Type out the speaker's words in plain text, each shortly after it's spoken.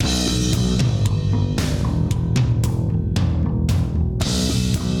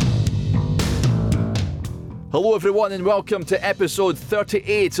Hello everyone and welcome to episode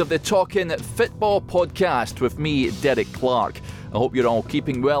 38 of the Talking Football podcast with me, Derek Clark. I hope you're all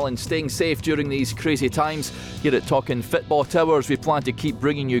keeping well and staying safe during these crazy times. Here at Talking Football Towers, we plan to keep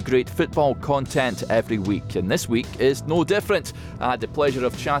bringing you great football content every week, and this week is no different. I had the pleasure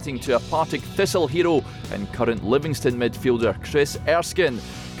of chatting to a Partick Thistle hero and current Livingston midfielder Chris Erskine.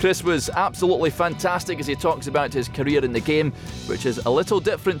 Chris was absolutely fantastic as he talks about his career in the game, which is a little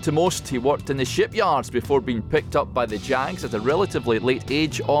different to most. He worked in the shipyards before being picked up by the Jags at a relatively late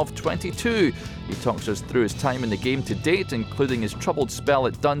age of 22. He talks us through his time in the game to date, including his troubled spell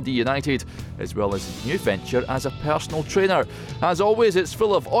at Dundee United, as well as his new venture as a personal trainer. As always, it's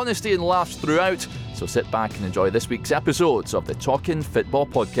full of honesty and laughs throughout, so sit back and enjoy this week's episodes of the Talking Football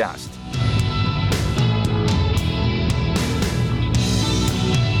podcast.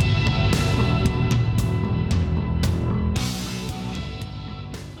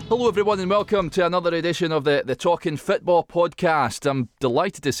 Hello everyone and welcome to another edition of the Talking Football podcast. I'm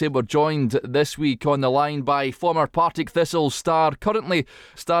delighted to say we're joined this week on the line by former Partick Thistle star, currently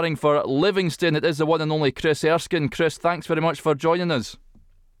starring for Livingston. It is the one and only Chris Erskine. Chris, thanks very much for joining us.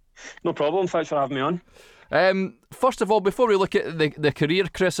 No problem, thanks for having me on. First of all, before we look at the career,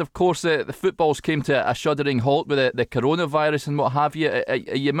 Chris, of course the footballs came to a shuddering halt with the coronavirus and what have you. Are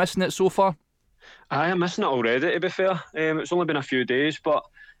you missing it so far? I am missing it already, to be fair. It's only been a few days, but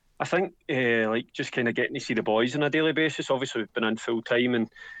I think just kind of getting to see the boys on a daily basis. Obviously, we've been in full time, and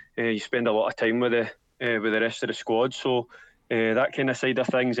you spend a lot of time with the rest of the squad. So that kind of side of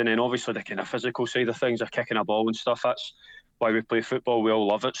things, and then obviously the kind of physical side of things, of kicking a ball and stuff. That's why we play football. We all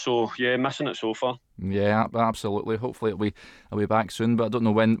love it. So yeah, missing it so far. Yeah, absolutely. Hopefully it'll be back soon, but I don't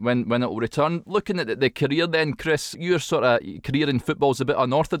know when it will return. Looking at the career then, Chris, your sort of career in football is a bit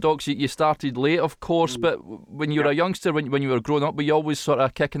unorthodox. You started late, of course, but when you were a youngster, when you were growing up, were you always sort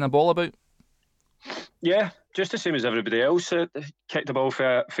of kicking a ball about? Yeah, just the same as everybody else. Kicked the ball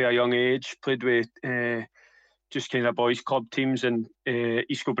for a young age. Played with just kind of boys' club teams in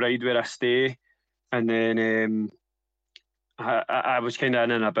East Kilbride where I stay, and then I was kind of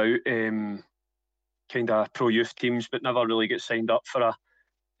in and about kind of pro youth teams, but never really get signed up for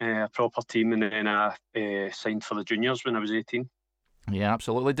a proper team. And then I signed for the juniors when I was 18. Yeah,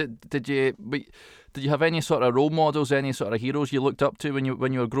 absolutely. Did you have any sort of role models, any sort of heroes you looked up to when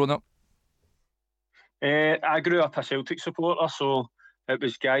you were growing up? I grew up a Celtic supporter, so it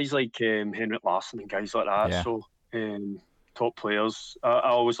was guys like Henrik Larsson and guys like that. Yeah. So top players. I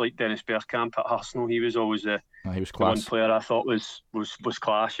always liked Dennis Bergkamp at Arsenal. He was always the one player I thought was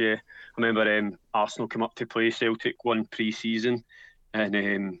class. Yeah, I remember Arsenal came up to play Celtic one pre-season,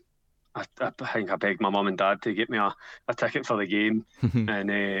 and I think I begged my mum and dad to get me a ticket for the game,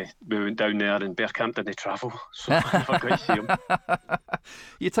 and we went down there, and Bergkamp didn't travel, so I never got to see him.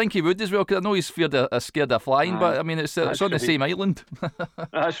 You'd think he would as well, because I know he's scared of flying, but I mean it's on the same island.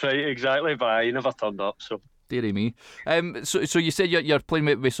 That's right, exactly, but he never turned up, so. Deary me. So you said you're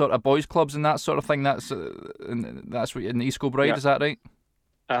playing with sort of boys' clubs and that sort of thing. That's what in East Kilbride, yeah. Is that right?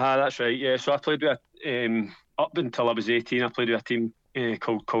 That's right. Yeah. So I played with up until I was 18. I played with a team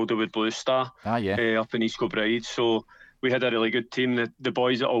called Calderwood Blue Star. Up in East Kilbride. So we had a really good team. The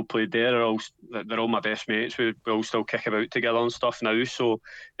boys that all played there they're all my best mates. We all still kick about together and stuff now. So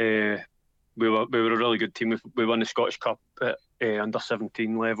we were a really good team. We won the Scottish Cup at under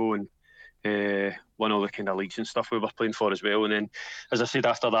 17 level and won all the kind of leagues and stuff we were playing for as well. And then, as I said,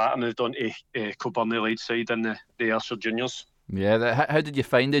 after that I moved on to Kilbirnie Leeds side in the Ayrshire juniors. Yeah, how did you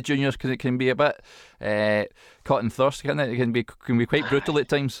find the juniors? Because it can be a bit cut and thirst, can't it? It can be quite brutal at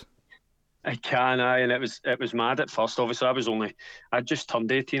times. It can, and it was mad at first. Obviously, I just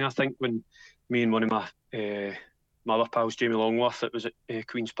turned 18, I think, when me and one of my other pals, Jamie Longworth, it was at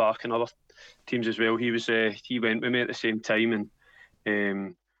Queen's Park and other teams as well. He went with me at the same time,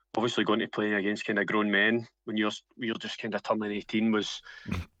 and obviously going to play against kind of grown men when you're just kind of turning 18 was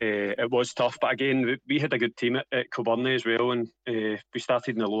it was tough. But again, we had a good team at Kilbirnie as well, and we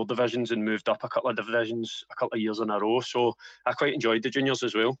started in the lower divisions and moved up a couple of divisions a couple of years in a row. So I quite enjoyed the juniors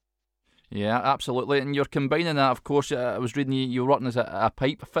as well. Yeah, absolutely. And you're combining that, of course. I was reading you were working as a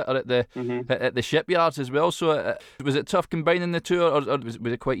pipe fitter at the shipyards as well. So was it tough combining the two, or was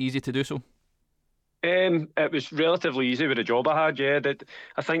it quite easy to do so? It was relatively easy with the job I had, yeah.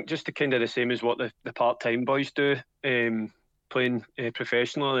 I think just the same as what the part-time boys do, playing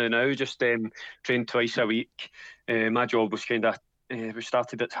professionally now, just train twice a week. My job was we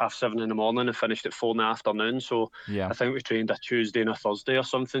started at 7:30 in the morning and finished at 4 in the afternoon, so yeah. I think we trained a Tuesday and a Thursday or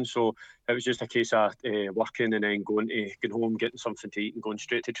something, so it was just a case of working and then going home, getting something to eat and going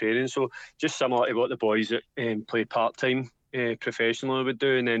straight to training. So just similar to what the boys that play part-time professionally I would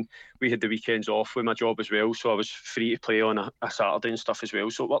do, and then we had the weekends off with my job as well, so I was free to play on a Saturday and stuff as well,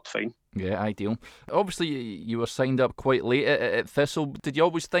 so it worked fine. Yeah, ideal. Obviously, you were signed up quite late at Thistle. Did you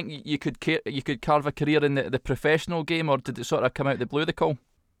always think you could carve a career in the professional game, or did it sort of come out the blue, the call?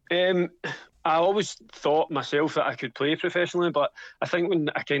 I always thought myself that I could play professionally, but I think when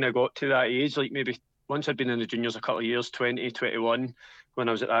I kind of got to that age, like maybe once I'd been in the juniors a couple of years, 20, 21, when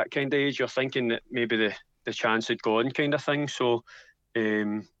I was at that kind of age, you're thinking that maybe the chance had gone, kind of thing. So,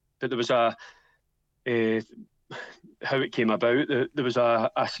 but there was how it came about. There was a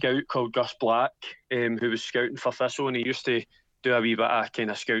scout called Gus Black, who was scouting for Thistle, and he used to do a wee bit of kind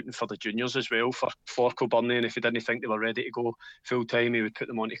of scouting for the juniors as well for Kilbirnie, and if he didn't think they were ready to go full time, he would put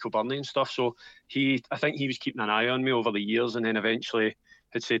them on to Kilbirnie and stuff. So I think he was keeping an eye on me over the years, and then eventually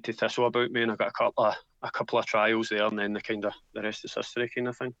had said to Thistle about me, and I got a couple of trials there, and then the rest is history kind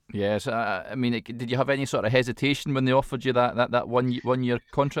of thing. Yes, I mean, did you have any sort of hesitation when they offered you that 1 year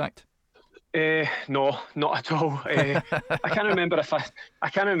contract? No, not at all. I can't remember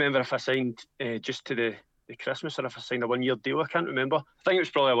if I signed just to the Christmas or if I signed a 1 year deal. I can't remember. I think it was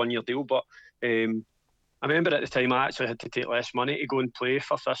probably a 1 year deal, but I remember at the time I actually had to take less money to go and play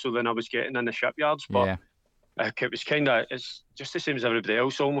for Thistle than I was getting in the shipyards. But yeah. It was it's just the same as everybody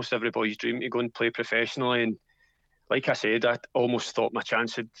else. Almost every boy's dream to go and play professionally, and like I said, I almost thought my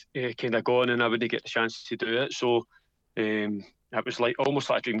chance had kind of gone and I wouldn't get the chance to do it. So it was almost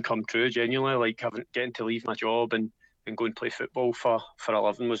like a dream come true, genuinely. Like getting to leave my job and go and play football for a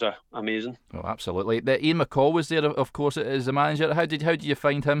living was amazing. Oh, absolutely. Ian McCall was there, of course, as the manager. How did you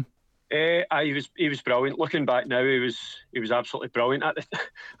find him? He was brilliant. Looking back now, he was absolutely brilliant.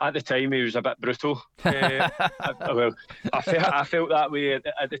 At the time, he was a bit brutal. I felt that way at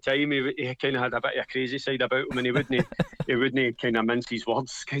the time. He kind of had a bit of a crazy side about him, and he wouldn't kind of mince his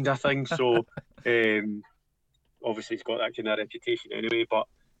words, kind of thing. So obviously he's got that kind of reputation anyway. But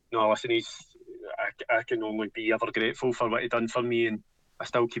no, listen, I can only be ever grateful for what he done for me, and I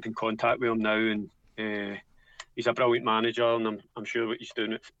still keep in contact with him now. And he's a brilliant manager, and I'm sure what he's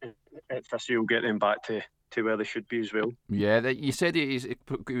doing at Thistle will get them back to where they should be as well. Yeah, you said he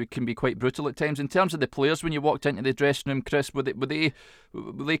can be quite brutal at times. In terms of the players, when you walked into the dressing room, Chris, were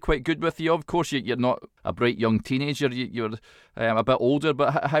they quite good with you? Of course, you're not a bright young teenager. You're a bit older,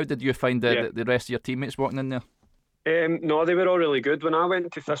 but how did you find the rest of your teammates walking in there? No, they were all really good. When I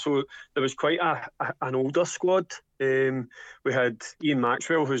went to Thistle, there was quite an older squad. We had Ian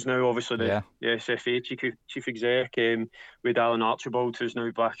Maxwell, who's now obviously the SFA chief exec. We had Alan Archibald, who's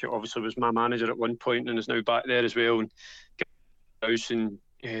now back. Obviously was my manager at one point and is now back there as well. And House and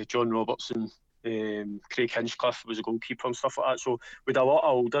John Robertson, Craig Hinchcliffe was a goalkeeper and stuff like that. So we had a lot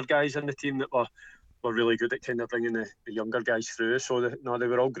of older guys in the team that were really good at kind of bringing the younger guys through. So they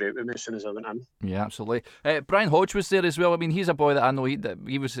were all great with me as soon as I went in. Yeah, absolutely. Brian Hodge was there as well. I mean, he's a boy that I know.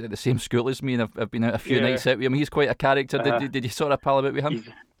 He was at the same school as me, and I've been out a few nights out with him. He's quite a character. Did you sort of pal about with him?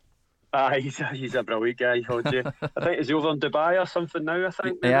 He's a brilliant guy, Hodge. I think he's over in Dubai or something now, I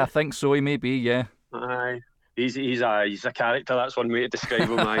think. Maybe. Yeah, I think so. He may be, yeah. He's a character. That's one way to describe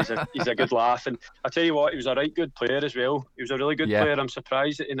him. He's a good laugh, and I tell you what, he was a right good player as well. He was a really good player. I'm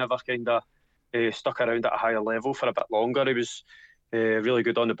surprised that he never kind of stuck around at a higher level for a bit longer. He was really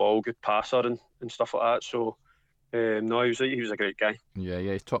good on the ball, good passer and stuff like that. So no, he was a great guy. Yeah,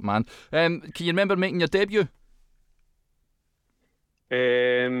 he's top man. Can you remember making your debut?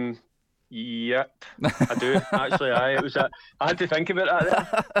 Yep, I do actually. I had to think about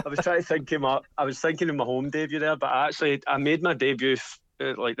that. I was trying to think him up. I was thinking of my home debut there, but I made my debut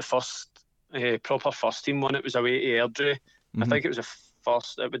like the first proper first team one. It was away to Airdrie. I think it was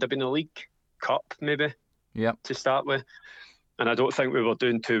it would have been a League Cup maybe. Yeah. To start with, and I don't think we were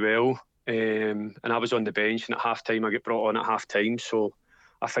doing too well. And I was on the bench, and at half time I get brought on at half time. So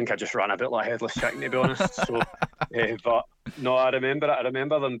I think I just ran a bit like a headless chicken, to be honest. So, but no, I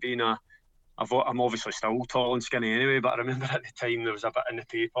remember them being I'm obviously still tall and skinny anyway, but I remember at the time there was a bit in the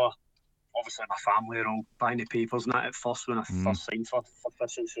paper. Obviously my family are all buying the papers and that at first when I first signed for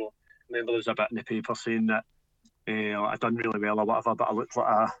Thistle. So I remember there was a bit in the paper saying that I'd done really well or whatever, but I looked like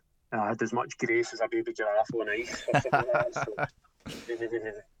I had as much grace as a baby giraffe on ice or something like that. So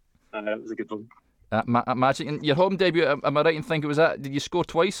it was a good one. Magic. And your home debut, am I right in thinking, did you score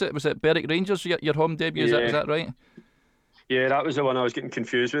twice? Was it Berwick Rangers, your home debut? Yeah. Is that right? Yeah, that was the one I was getting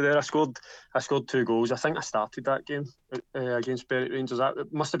confused with there. I scored 2 goals. I think I started that game against Berwick Rangers.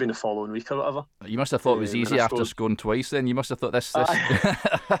 It must have been the following week or whatever. You must have thought it was easy after scoring twice then. You must have thought this...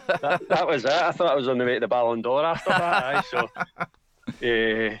 that was it. I thought I was on the way to the Ballon d'Or after that. So,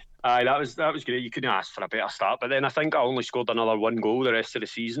 that was great. You couldn't ask for a better start. But then I think I only scored another 1 goal the rest of the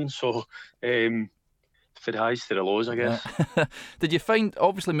season. So for the highs to the lows, I guess. Did you find,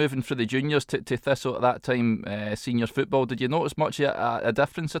 obviously moving through the juniors to Thistle at that time, senior football, did you notice much of a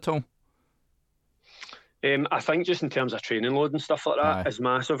difference at all? I think just in terms of training load and stuff like that is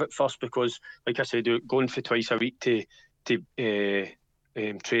massive at first, because, like I said, going for twice a week to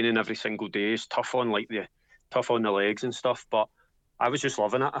training every single day is tough on the legs and stuff. But I was just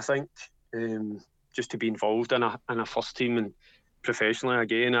loving it. I think just to be involved in a first team and professionally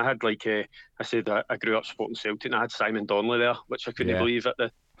again. I had I said I grew up supporting Celtic, and I had Simon Donnelly there, which I couldn't believe at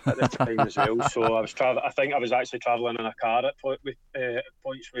the time as well. So I was traveling. I think I was actually travelling in a car at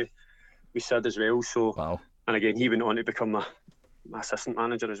points with Sid as well. So and again, he went on to become my assistant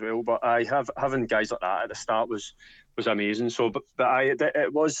manager as well. But having guys like that at the start was amazing. So but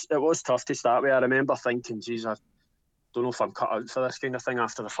it was tough to start with. I remember thinking, geez, I don't know if I'm cut out for this kind of thing.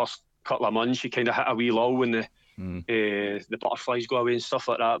 After the first couple of months, you kind of hit a wee lull when the butterflies go away and stuff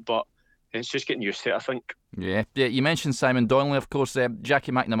like that. But it's just getting used to it, I think. Yeah. You mentioned Simon Donnelly, of course.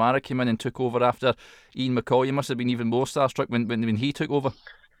 Jackie McNamara came in and took over after Ian McCall. You must have been even more starstruck when he took over.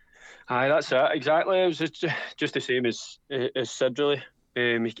 Aye, that's it, exactly. It was just the same as Sid, really.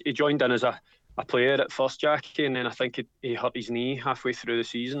 He joined in as a player at first, Jackie, and then I think he hurt his knee halfway through the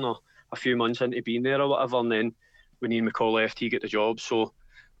season, or a few months into being there or whatever, and then when Ian McCall left, he got the job. So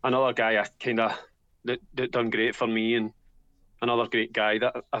another guy that done great for me, and another great guy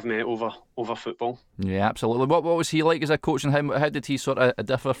that I've met over football. Yeah, absolutely. What was he like as a coach, and how did he sort of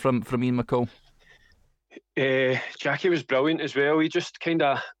differ from Ian McCall? Jackie was brilliant as well. He just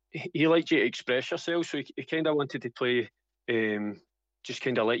he liked you to express yourself, so he kind of wanted to play, just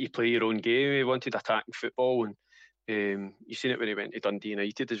kind of let you play your own game. He wanted attacking football, and you seen it when he went to Dundee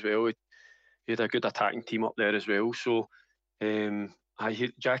United as well. He had a good attacking team up there as well. So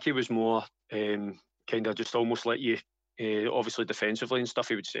Jackie was more kind of just almost let you, obviously defensively and stuff,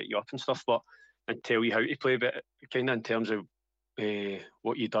 he would set you up and stuff, and tell you how to play, but kind of in terms of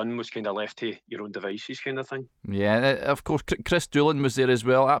what you done was kind of left to your own devices, kind of thing. Yeah, of course. Chris Doolan was there as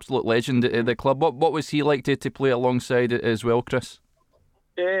well, absolute legend at the club. What was he like to play alongside as well, Chris?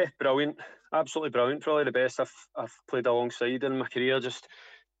 Yeah, brilliant, absolutely brilliant. Probably the best I've played alongside in my career. Just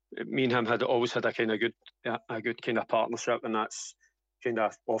me and him had always had a good kind of partnership, and that's kind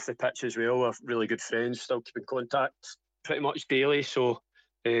of off the pitch as well. We're really good friends, still keep in contact pretty much daily. So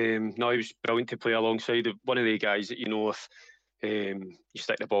no, he was brilliant to play alongside. One of the guys that if you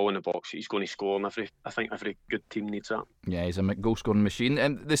stick the ball in the box, he's going to score, and I think every good team needs that. Yeah, he's a goal scoring machine.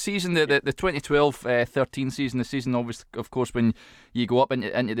 And the season, the 2012-13 season, the season obviously, of course, when you go up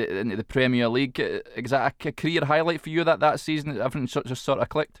into the Premier League, is that a career highlight for you that season? Everything just sort of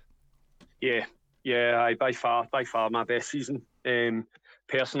clicked. Yeah, by far my best season.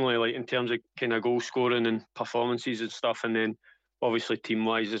 Personally, like in terms of kind of goal scoring and performances and stuff, and then obviously team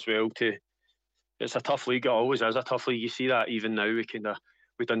wise as well. It's a tough league. It always is a tough league. You see that even now.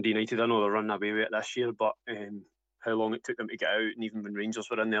 We Dundee United, I know they're running away with it this year, but how long it took them to get out, and even when Rangers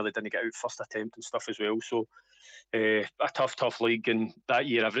were in there, they didn't get out first attempt and stuff as well. So a tough league, and that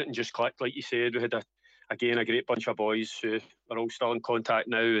year everything just clicked. Like you said, we had a great bunch of boys who are all still in contact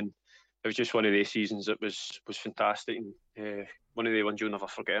now, and it was just one of those seasons that was fantastic, and one of the ones you'll never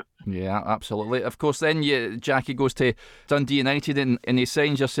forget. Yeah, absolutely. Of course, then Jackie goes to Dundee United and he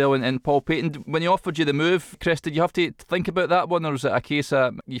signs yourself and Paul Payton. When he offered you the move, Chris, did you have to think about that one, or was it a case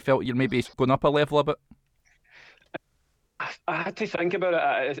that you felt you're maybe going up a level a bit? I had to think about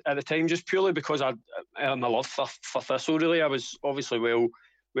it at the time, just purely because my love for Thistle. Really, I was obviously well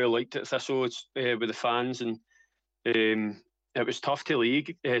liked at Thistle with the fans, and it was tough to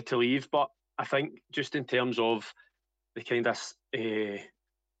leave. But I think just in terms of the kind of the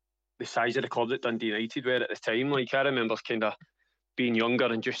size of the club that Dundee United were at the time, like I remember kind of being younger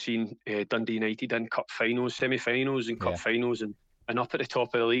and just seeing Dundee United in cup finals, semi-finals and cup finals, and up at the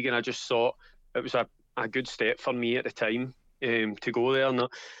top of the league, and I just thought it was a good step for me at the time to go there. And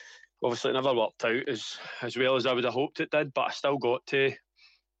obviously it never worked out as well as I would have hoped it did, but I still got to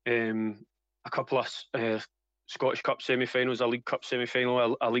a couple of Scottish Cup semi-finals, a League Cup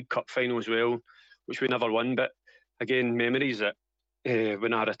semi-final, a League Cup final as well, which we never won. But again, memories that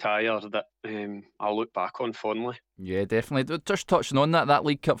when I retire that I'll look back on fondly. Yeah, definitely. Just touching on that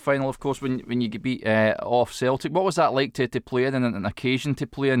League Cup final, of course, when you get beat off Celtic, what was that like to play in, and an occasion to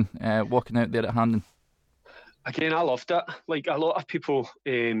play in, walking out there at Hampden? Again, I loved it. Like a lot of people,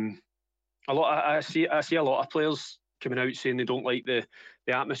 I see a lot of players coming out saying they don't like the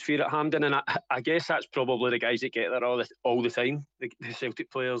atmosphere at Hampden, and I guess that's probably the guys that get there all the time, the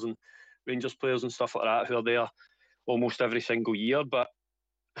Celtic players and Rangers players and stuff like that, who are there almost every single year. But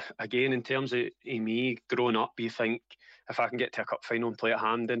again, in terms of me growing up, you think if I can get to a cup final and play at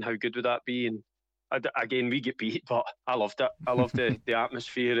Hampden, how good would that be? And again, we get beat, but I loved it. I loved the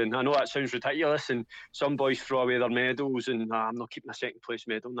atmosphere, and I know that sounds ridiculous, and some boys throw away their medals, and I'm not keeping a second place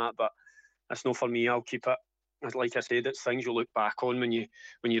medal and that, but that's not for me. I'll keep it. Like I said, it's things you look back on when you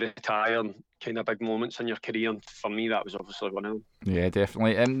retire, and kind of big moments in your career. And for me, that was obviously one of them. Yeah,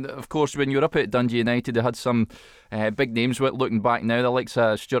 definitely. And of course, when you were up at Dundee United, they had some big names. Looking back now, the likes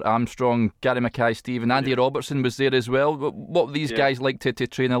of Stuart Armstrong, Gary Mackay-Steven, Andy Robertson was there as well. What were these guys like to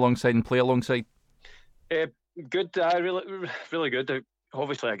train alongside and play alongside? Good, really, really good.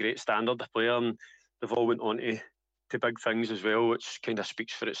 Obviously, a great standard of player, and they've all went on to big things as well, which kind of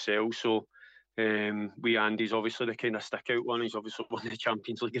speaks for itself. So. Andy's obviously the kind of stick out one. He's obviously won the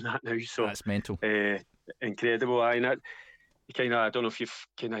Champions League in that now, so that's mental. Incredible. I don't know if you've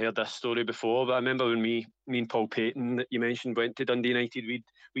kind of heard this story before, but I remember when me and Paul Payton that you mentioned went to Dundee United.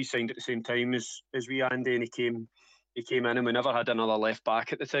 We signed at the same time as Andy, and he came in, and we never had another left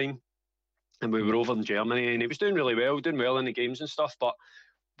back at the time, and we were over in Germany, and he was doing well in the games and stuff. But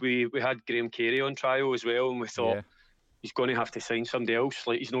we had Graham Carey on trial as well, and we thought. Yeah. He's going to have to sign somebody else.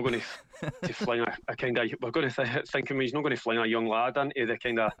 Like, he's not going to fling a kind of. We're going to thinking he's not going to fling a young lad into the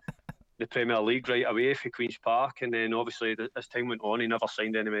kind of the Premier League right away for Queen's Park. And then obviously as time went on, he never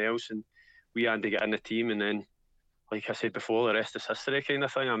signed anyone else, and we had to get in the team. And then, like I said before, the rest is history kind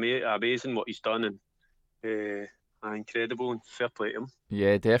of thing. Amazing what he's done, and incredible, and fair play to him.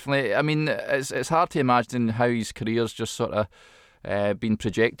 Yeah, definitely. I mean, it's hard to imagine how his career's just sort of. Been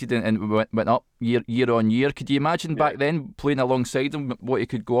projected and went up year on year. Could you imagine back then playing alongside him what he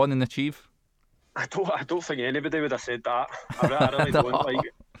could go on and achieve? I don't think anybody would have said that. I really don't.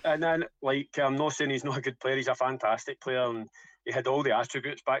 And then I'm not saying he's not a good player. He's a fantastic player, and he had all the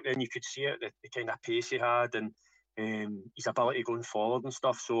attributes back then. You could see it, the kind of pace he had, and his ability going forward and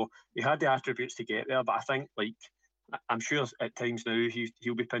stuff. So he had the attributes to get there. But I think I'm sure at times now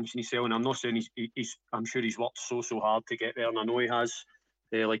he'll be pinching himself, and I'm not saying I'm sure he's worked so hard to get there, and I know he has,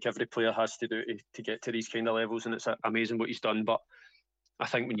 like every player has to do to get to these kind of levels, and it's amazing what he's done. But I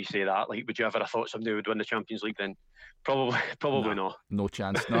think when you say that, would you ever have thought somebody would win the Champions League then? Probably not. No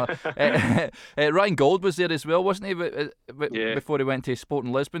chance, no. Ryan Gauld was there as well, wasn't he? Before he went to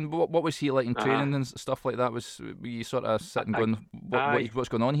Sporting Lisbon. What was he like in training and stuff like that? Were you sort of sitting going, what's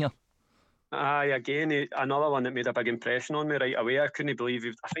going on here? Again, another one that made a big impression on me right away. I couldn't believe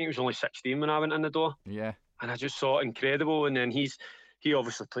I think he was only 16 when I went in the door. Yeah. And I just saw it incredible. And then he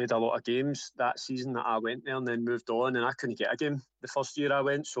obviously played a lot of games that season that I went there, and then moved on. And I couldn't get a game the first year I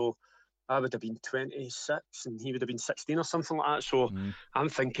went. So I would have been 26 and he would have been 16 or something like that. So I'm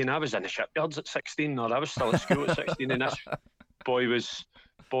thinking I was in the shipyards at 16, or I was still at school at 16, and this boy was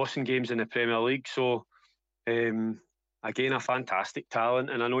bossing games in the Premier League. So again, a fantastic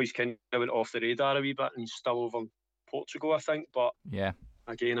talent, and I know he's kind of went off the radar a wee bit, and he's still over in Portugal, I think. But yeah,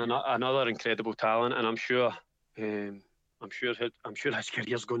 again, another incredible talent, and I'm sure his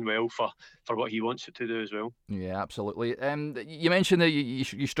career's going well for what he wants it to do as well. Yeah, absolutely. You mentioned that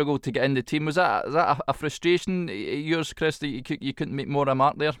you struggled to get in the team. Was that a frustration of yours, Chris, that you couldn't make more of a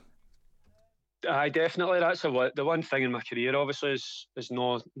mark there? Definitely. That's the one thing in my career, obviously, is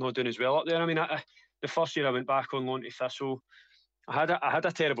not doing as well up there. I mean, the first year I went back on loan to Thistle, I had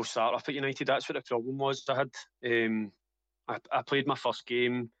a terrible start up at United. That's what the problem was. I played my first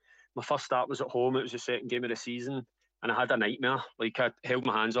game. My first start was at home. It was the second game of the season, and I had a nightmare. I held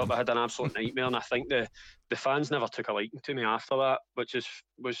my hands up. I had an absolute nightmare, and I think the fans never took a liking to me after that, which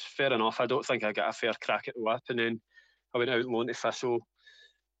was fair enough. I don't think I got a fair crack at the whip, and then I went out on loan to Thistle,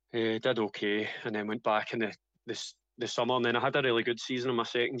 did okay, and then went back in the summer, and then I had a really good season in my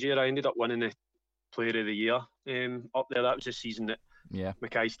second year. I ended up winning the Player of the Year up there. That was the season that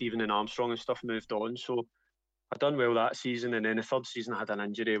Mackay-Steven and Armstrong and stuff moved on. So I done well that season, and then the third season I had an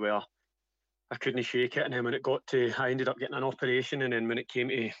injury where I couldn't shake it, and then when it got to, I ended up getting an operation, and then when it came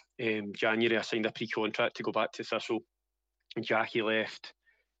to January, I signed a pre-contract to go back to Thistle, and Jackie left,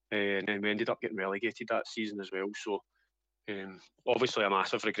 and then we ended up getting relegated that season as well. So obviously a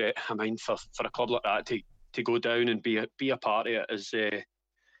massive regret of mine for a club like that to go down and be a part of it is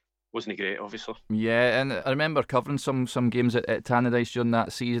wasn't great, obviously. Yeah, and I remember covering some games at Tannadice during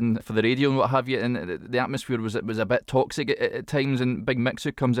that season for the radio and what have you, and the atmosphere was a bit toxic at times, and Big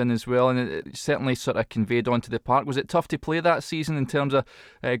Mixu comes in as well, and it certainly sort of conveyed onto the park. Was it tough to play that season in terms of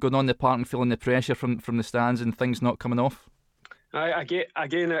going on the park and feeling the pressure from the stands and things not coming off?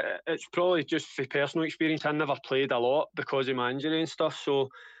 It's probably just for personal experience. I never played a lot because of my injury and stuff, so...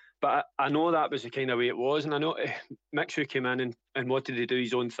 But I know that was the kind of way it was, and I know Mixu came in and wanted to do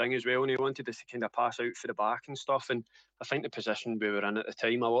his own thing as well, and he wanted us to kind of pass out for the back and stuff, and I think the position we were in at the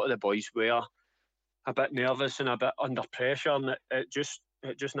time, a lot of the boys were a bit nervous and a bit under pressure, and it just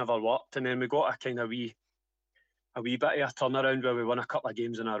it just never worked. And then we got a kind of a wee bit of a turnaround where we won a couple of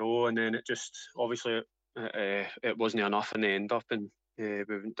games in a row, and then it just obviously it wasn't enough in the end up, and we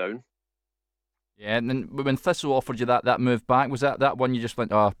went down. Yeah, and then when Thistle offered you that move back, was that one you just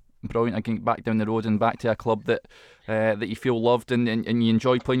went, oh, brilliant, I can get back down the road and back to a club that you feel loved and you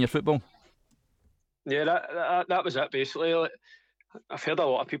enjoy playing your football? Yeah, that was it basically. Like, I've heard a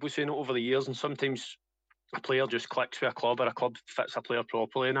lot of people saying it over the years, and sometimes a player just clicks with a club, or a club fits a player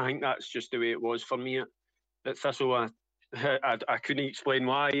properly, and I think that's just the way it was for me at Thistle. I couldn't explain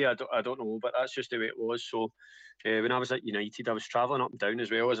why. I don't know, but that's just the way it was. So when I was at United, I was travelling up and down as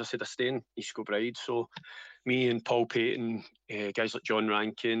well. As I said, I stay in East Kilbride, so me and Paul Payton, guys like John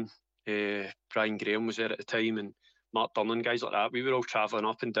Rankin, Brian Graham was there at the time, and Mark Durnan, guys like that. We were all travelling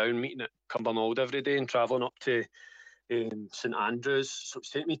up and down, meeting at Cumbernauld every day, and travelling up to St Andrews. So it was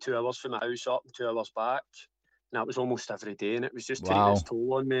taking me 2 hours from my house up and 2 hours back. And that was almost every day, and it was just taking its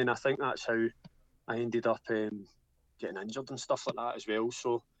toll on me. And I think that's how I ended up getting injured and stuff like that as well.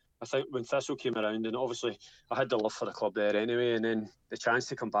 So I think when Thistle came around, and obviously I had the love for the club there anyway, and then the chance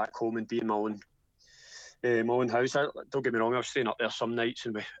to come back home and be in my own house. Don't get me wrong, I was staying up there some nights,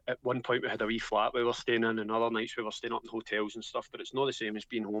 and at one point we had a wee flat we were staying in, and other nights we were staying up in hotels and stuff. But it's not the same as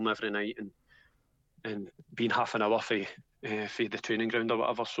being home every night and being half an hour for the training ground or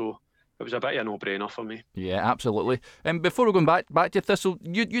whatever. So it was a bit of a no-brainer for me. Yeah, absolutely. And before we're going back to Thistle,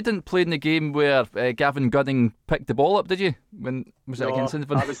 you didn't play in the game where Gavin Gunning picked the ball up, did you? When was it against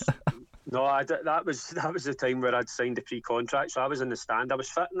Inverness? No, that was the time where I'd signed the pre-contract, so I was in the stand. I was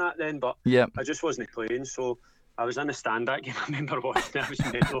fit in that then, but I just wasn't playing, so I was in the stand that game. I remember watching it. I was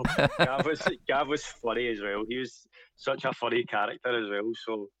mental. Gav was funny as well. He was such a funny character as well,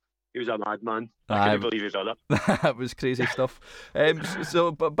 so he was a madman. I couldn't believe he done it. That was crazy stuff.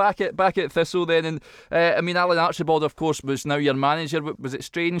 But back at Thistle then, and I mean, Alan Archibald, of course, was now your manager. Was it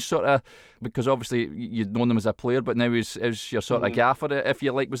strange, sort of, because obviously you'd known him as a player, but now he's your sort of gaffer, if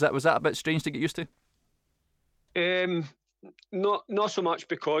you like. Was that a bit strange to get used to? Not so much,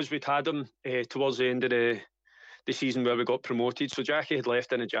 because we'd had him towards the end of the season where we got promoted. So Jackie had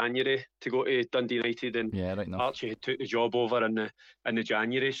left in January to go to Dundee United, and Archie had took the job over in the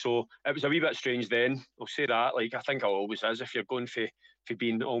January. So it was a wee bit strange then. I'll say that. Like, I think it always is if you're going for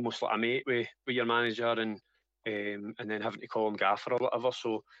being almost like a mate with your manager, and then having to call him gaffer or whatever.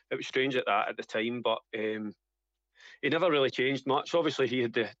 So it was strange at the time, but he never really changed much. Obviously he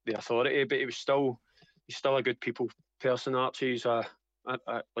had the authority, but he's still a good people person. Archie. He's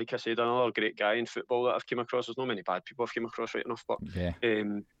like I said, another great guy in football that I've come across. There's not many bad people I've come across right enough, but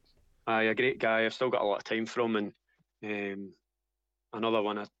a great guy. I've still got a lot of time from, and another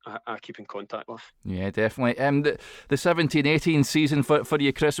one I keep in contact with. Yeah, definitely. The 17-18 season for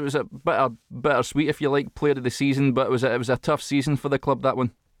you, Chris, it was a bit bittersweet, if you like, player of the season, but it was a tough season for the club, that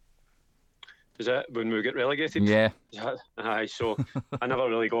one. Was it when we get relegated? Yeah. Aye, so I never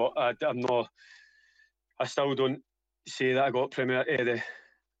really got. I still don't say that I got Player of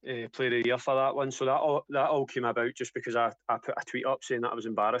the Year for that one. So that all came about just because I put a tweet up saying that I was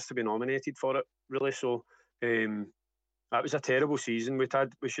embarrassed to be nominated for it, really. So that was a terrible season. We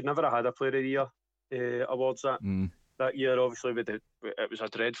should never have had a Player of the Year awards that year. Obviously, it was a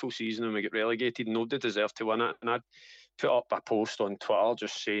dreadful season, and we get relegated. Nobody deserved to win it. And I put up a post on Twitter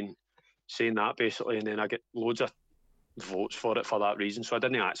just saying that basically, and then I get loads of votes for it for that reason. So I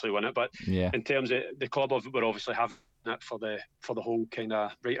didn't actually win it, but in terms of the club, we're obviously having it for the whole kind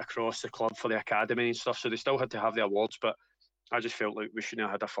of right across the club for the academy and stuff. So they still had to have the awards, but I just felt like we shouldn't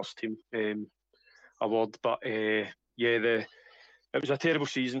have had a first team award. But it was a terrible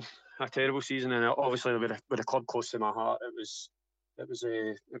season, and obviously with the club close to my heart, it was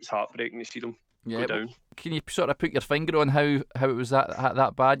heartbreaking to see them go down. Can you sort of put your finger on how it was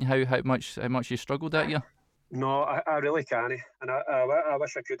that bad, and how much you struggled that year? No, I really can't, and I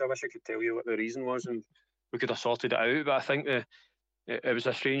wish I could. I wish I could tell you what the reason was, and we could have sorted it out. But I think it was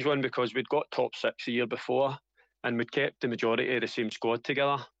a strange one, because we'd got top 6 the year before, and we'd kept the majority of the same squad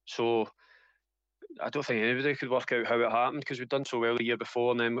together. So I don't think anybody could work out how it happened, because we'd done so well the year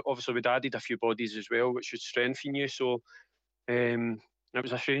before, and then obviously we'd added a few bodies as well, which would strengthen you. So it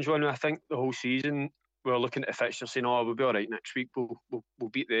was a strange one. I think the whole season we were looking at the fixture saying, "Oh, we'll be all right next week. We'll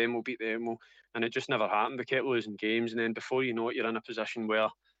beat them. And it just never happened. We kept losing games, and then before you know it, you're in a position where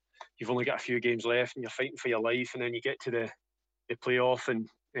you've only got a few games left, and you're fighting for your life. And then you get to the playoff, and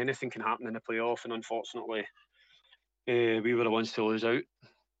anything can happen in the playoff. And unfortunately, we were the ones to lose out.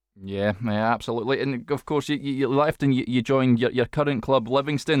 Yeah, absolutely. And of course, you left and you joined your current club,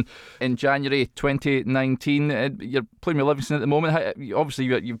 Livingston, in January 2019. You're playing with Livingston at the moment. Obviously,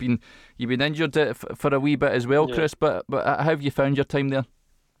 you've been injured for a wee bit as well, Chris. But how have you found your time there?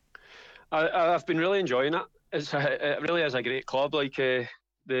 I've been really enjoying it. It really is a great club. Like you're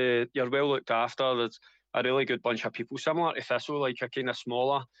well looked after. There's a really good bunch of people, similar to Thistle, like a kind of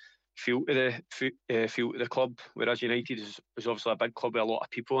smaller feel to the club. Whereas United is obviously a big club with a lot of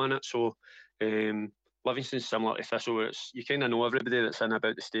people in it. So Livingston's similar to Thistle, where you kind of know everybody that's in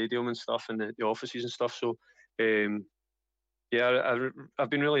about the stadium and stuff, and the offices and stuff. So yeah, I've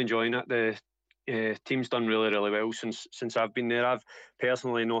been really enjoying it. The team's done really well since I've been there. I've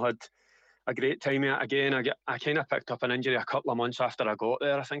personally not had a great time here. Again, I kind of picked up an injury a couple of months after I got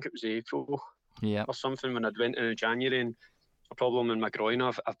there. I think it was April or something when I'd went in January, and a problem in my groin.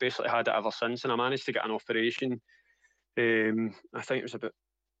 I've basically had it ever since, and I managed to get an operation. I think it was about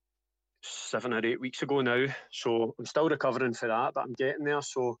 7 or 8 weeks ago now. So I'm still recovering for that, but I'm getting there.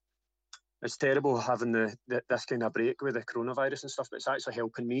 So it's terrible having this kind of break with the coronavirus and stuff, but it's actually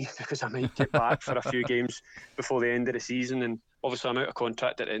helping me because I might get back for a few games before the end of the season. And obviously I'm out of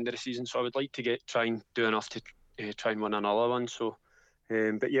contract at the end of the season, so I would like to try and do enough to try and win another one. So,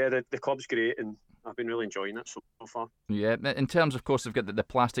 but yeah, the club's great, and I've been really enjoying it so far. Yeah, in terms, of course, they've got the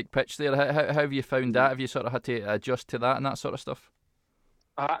plastic pitch there. How have you found that? Have you sort of had to adjust to that and that sort of stuff?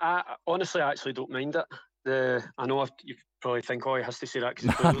 I honestly actually don't mind it. I know you probably think, he has to say that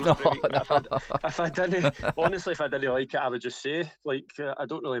because if I didn't, honestly, if I didn't like it, I would just say, I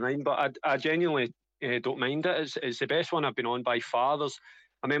don't really mind, but I genuinely don't mind it. It's the best one I've been on by far. I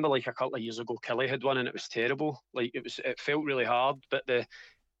remember a couple of years ago, Kelly had one and it was terrible. It felt really hard, but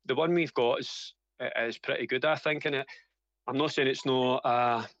the one we've got is pretty good, I think. And I'm not saying it's not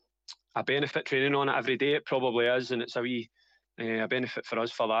a benefit training on it every day. It probably is, and it's a benefit for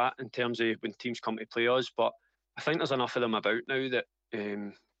us for that in terms of when teams come to play us. But I think there's enough of them about now that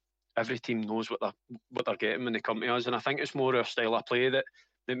every team knows what they're getting when they come to us, and I think it's more our style of play that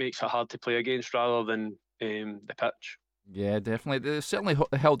makes it hard to play against rather than the pitch. Yeah, definitely. They've certainly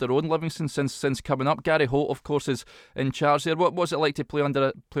held their own, Livingston, since coming up. Gary Holt, of course, is in charge there. What was it like to play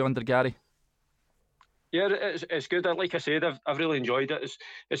under Gary? Yeah, it's good. Like I said, I've really enjoyed it.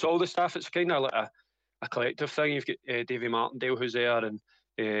 It's all the staff. It's kind of like a collective thing. You've got Davy Martindale who's there, and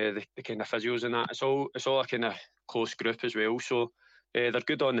the kind of physios and that. It's all a kind of close group as well. So they're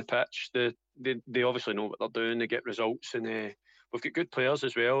good on the pitch. They obviously know what they're doing. They get results, and we've got good players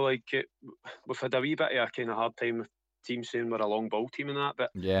as well. We've had a wee bit of a kind of hard time with teams saying we're a long ball team and that. But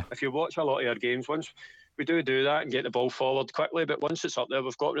yeah, if you watch a lot of our games, once we do that and get the ball forward quickly, but once it's up there,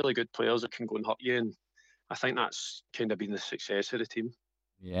 we've got really good players that can go and hurt you, and I think that's kind of been the success of the team.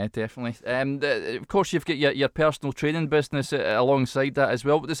 Yeah, definitely. Of course, you've got your personal training business alongside that as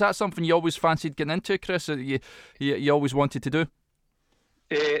well. But is that something you always fancied getting into, Chris? You always wanted to do?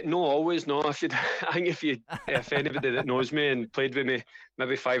 No, always no. I think if anybody that knows me and played with me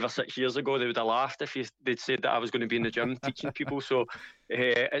maybe 5 or 6 years ago, they would have laughed if they'd said that I was going to be in the gym teaching people. So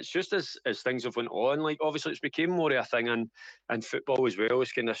it's just as things have went on. Obviously, it's became more of a thing in football as well.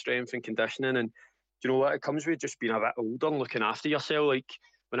 It's kind of strength and conditioning, and you know what? It comes with just being a bit older and looking after yourself.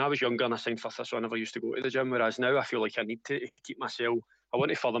 When I was younger and I signed for Thistle, I never used to go to the gym, whereas now I feel like I need to keep myself. I want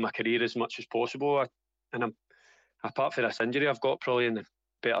to further my career as much as possible, and apart from this injury, I've got probably in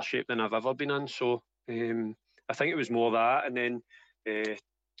better shape than I've ever been in. So I think it was more that, and then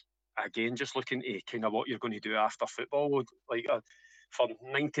again, just looking at kind of what you're going to do after football. For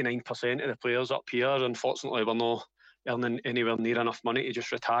 99% of the players up here, unfortunately, we're not earning anywhere near enough money to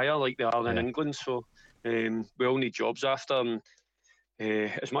just retire like they are in England. So we all need jobs after. And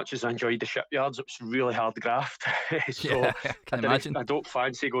as much as I enjoyed the shipyards, it was really hard graft. So I don't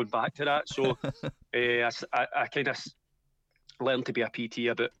fancy going back to that. So I kind of learned to be a PT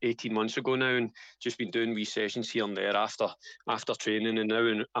about 18 months ago now, and just been doing wee sessions here and there after training, and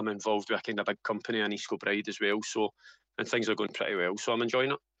now I'm involved with a kind of big company in East Kilbride as well. So, and things are going pretty well, so I'm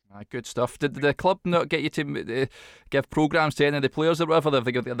enjoying it. Good stuff. Did the club not get you to give programmes to any of the players or whatever? Have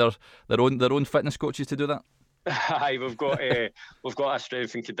they got their own fitness coaches to do that? Aye, we've got a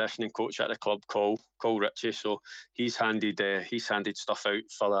strength and conditioning coach at the club, Cole Ritchie. So he's handed stuff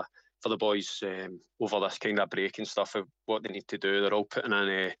out for the boys over this kind of break and stuff of what they need to do. They're all putting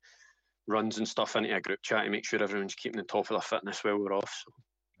in runs and stuff into a group chat to make sure everyone's keeping on top of their fitness while we're off. So.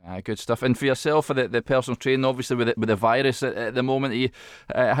 Good stuff. And for yourself, for the personal training, obviously with the virus at the moment,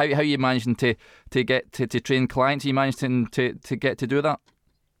 how are you managing to get to train clients? Are you managing to get to do that?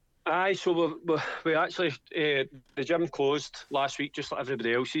 Aye, so we actually the gym closed last week, just like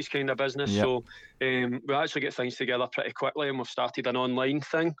everybody else's kind of business. Yep. So we actually get things together pretty quickly, and we've started an online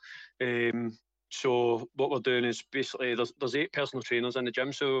thing. So what we're doing is basically there's 8 personal trainers in the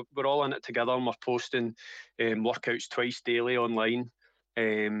gym, so we're all in it together, and we're posting workouts twice daily online.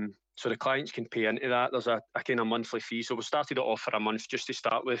 So the clients can pay into that. There's a kind of monthly fee. So we started it off for a month just to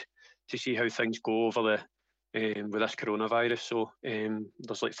start with, to see how things go over the with this coronavirus. So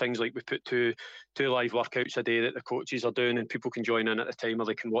there's like things like we put two live workouts a day that the coaches are doing, and people can join in at the time, or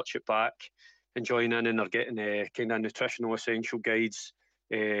they can watch it back and join in, and they're getting kind of nutritional essential guides,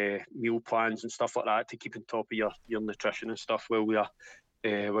 meal plans and stuff like that to keep on top of your nutrition and stuff while you're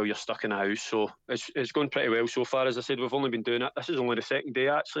stuck in a house. So it's going pretty well so far. As I said, we've only been doing it. This is only the second day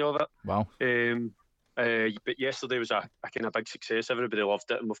actually of it. Wow. But yesterday was a kind of big success. Everybody loved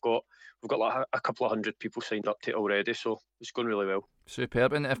it, and we've got like a couple of hundred people signed up to it already. So it's going really well.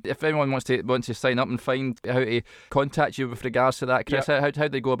 Superb. And if anyone wants to sign up and find how to contact you with regards to that, Chris, how do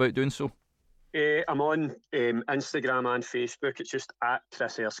they go about doing so? I'm on Instagram and Facebook. It's just at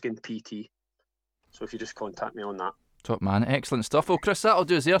Chris Erskine PT. So if you just contact me on that. Top man, excellent stuff. Well, Chris, that'll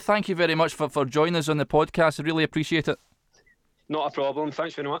do us there. Thank you very much for joining us on the podcast. I really appreciate it. Not a problem.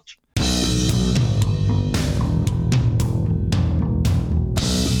 Thanks very much.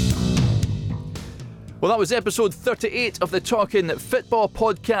 Well, that was episode 38 of the Talking Football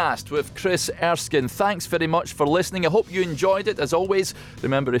podcast with Chris Erskine. Thanks very much for listening. I hope you enjoyed it. As always,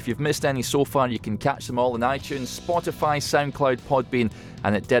 remember, if you've missed any so far, you can catch them all on iTunes, Spotify, SoundCloud, Podbean,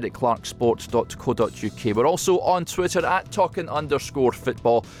 and at DerekClarkSports.co.uk. We're also on Twitter at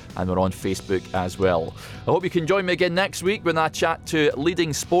Talking_Football, and we're on Facebook as well. I hope you can join me again next week when I chat to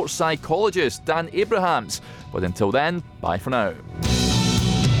leading sports psychologist Dan Abrahams. But until then, bye for now.